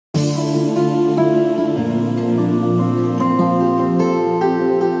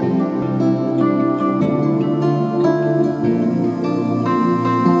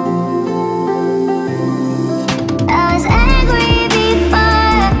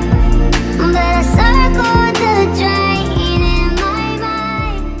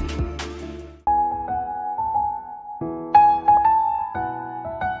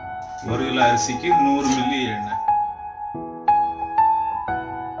அரிசிக்கு 100 மில்லி எண்ணெய்.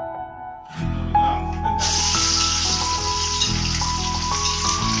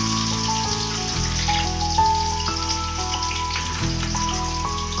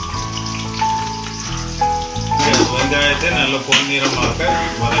 வெங்காயத்தை நல்ல பொன்னிறமாக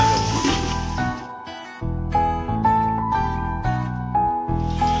வதக்கவும்.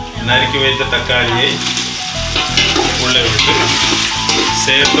 நறுக்கி வைத்த தக்காளியை உள்ளே விட்டு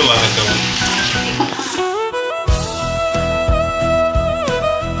சேர்த்து வதக்கவும்.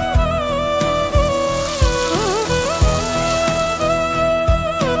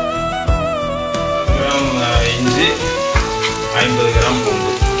 கிராம் இஞ்சி, 50 கிராம் பூண்டு.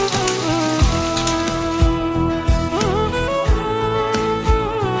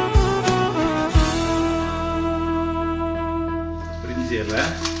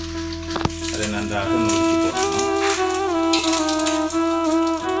 அதை நன்றாக நுணுக்கி போடணும்.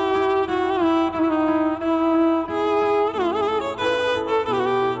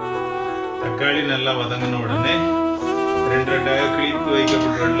 தக்காளி நல்லா வதங்கின உடனே 2 கிழித்து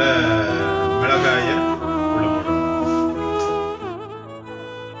வைக்கப்பட்டுள்ள மிளகாயை உள்ள போடணும்.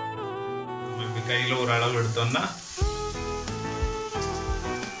 உங்களுக்கு கையில் ஒரு அளவு எடுத்தோம்னா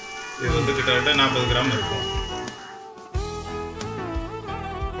இது வந்து கிட்டத்தட்ட 40 கிராம் இருக்கும்.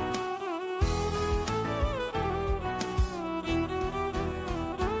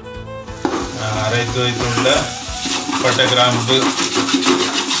 அரைத்து வைத்துள்ள பட்டை, கிராம்பு,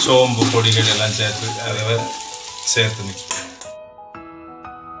 சோம்பு பொடிகள் எல்லாம் சேர்த்து அதை சேர்த்து மிக்ஸ் பண்ணி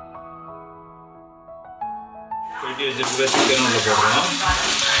வெட்டி வச்சிருக்கிற சிக்கன் உள்ள போடுறோம்.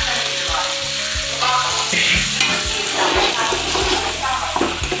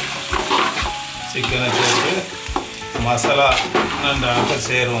 சிக்கனை சேர்த்து மசாலா நன்றாக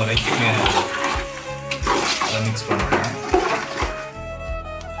சேரும் வரைக்கும் அதை மிக்ஸ் பண்ணுறோம்.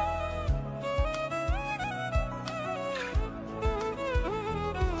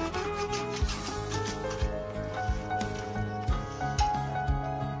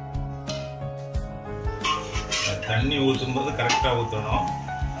 தண்ணி ஊற்றும்போது கரெக்டாக ஊற்றணும்.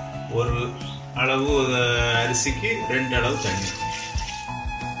 ஒரு அளவு அரிசிக்கு 2 அளவு தண்ணி.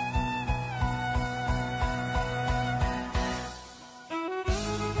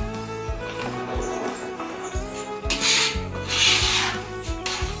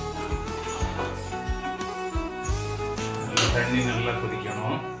 தண்ணி நல்லா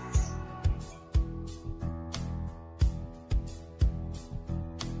கொதிக்கணும்.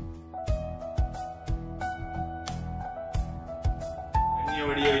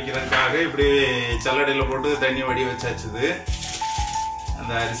 வடிய வைக்கிறதுக்காக இப்படி சல்லடையில் போட்டு தண்ணி வடிய வச்சாச்சுது.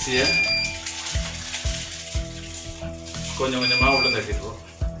 அந்த அரிசியை கொஞ்சம் கொஞ்சமாக உள்ள தட்டிடுவோம்.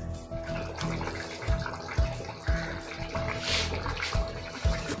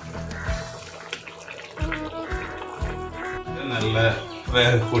 நல்ல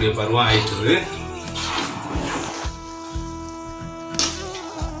வேகக்கூடிய பருவம் ஆயிட்டுது.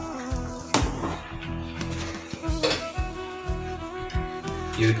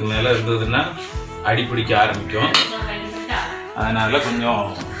 இதுக்கு மேல இருந்ததுன்னா அடி பிடிக்க ஆரம்பிக்கும். அதனால கொஞ்சம்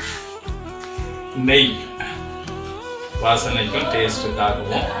நெய் வாசனைக்கும்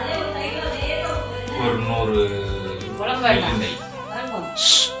டேஸ்ட்டுக்காகவும் ஒரு 100 மில்லி நெய்.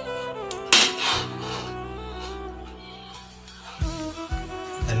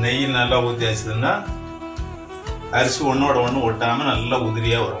 நெய் நல்லா ஊற்றியாச்சுதுன்னா அரிசி ஒன்னோட ஒன்று ஒட்டாம நல்லா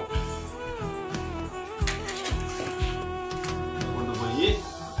உதிரியா வரும்.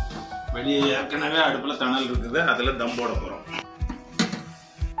 வெளியே ஏற்கனவே அடுப்புல தணல் இருக்குது, அதுல தம் போட போறோம்.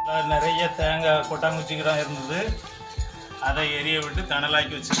 நிறைய தேங்காய் கொட்டாங்குச்சிக்கிறோம் இருந்தது, அதை எரிய விட்டு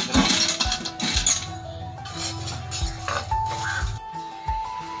தணலாக்கி வச்சிருக்கிறோம்.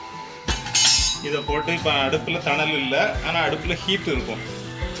 இதை போட்டு இப்போ அடுப்புல தணல் இல்லை, ஆனால் அடுப்புல ஹீட் இருக்கும்.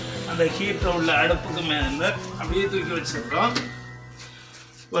 அந்த ஹீட்டில் உள்ள அடுப்புக்கு மேலே அப்படியே தூக்கி வச்சிருக்கிறோம்.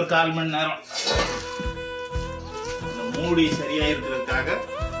 ஒரு 1/4 மணி நேரம் இந்த மூடி சரியா இருக்கிறதுக்காக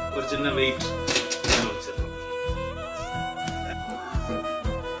ஒரு சின்ன வெயிட் வச்சிருக்கோம்.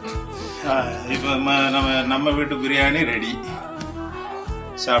 இப்போ நம்ம வீட்டு பிரியாணி ரெடி.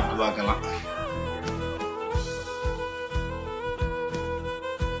 சாப்பிட்டு பார்க்கலாம்.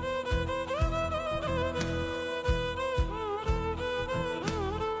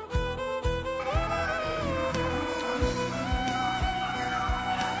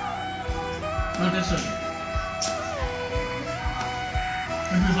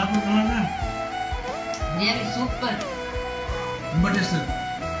 बिरयानी सुपर ரொம்ப டேஸ்ட் இருக்கு.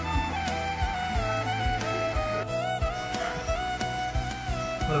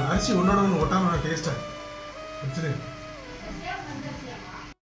 அரிசி ஒன்னோட ஒன்று ஒட்டாம டேஸ்டா வச்சிரு.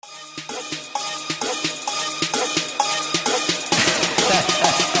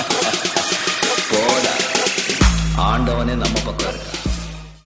 நம்ம பக்கம் இருக்கா?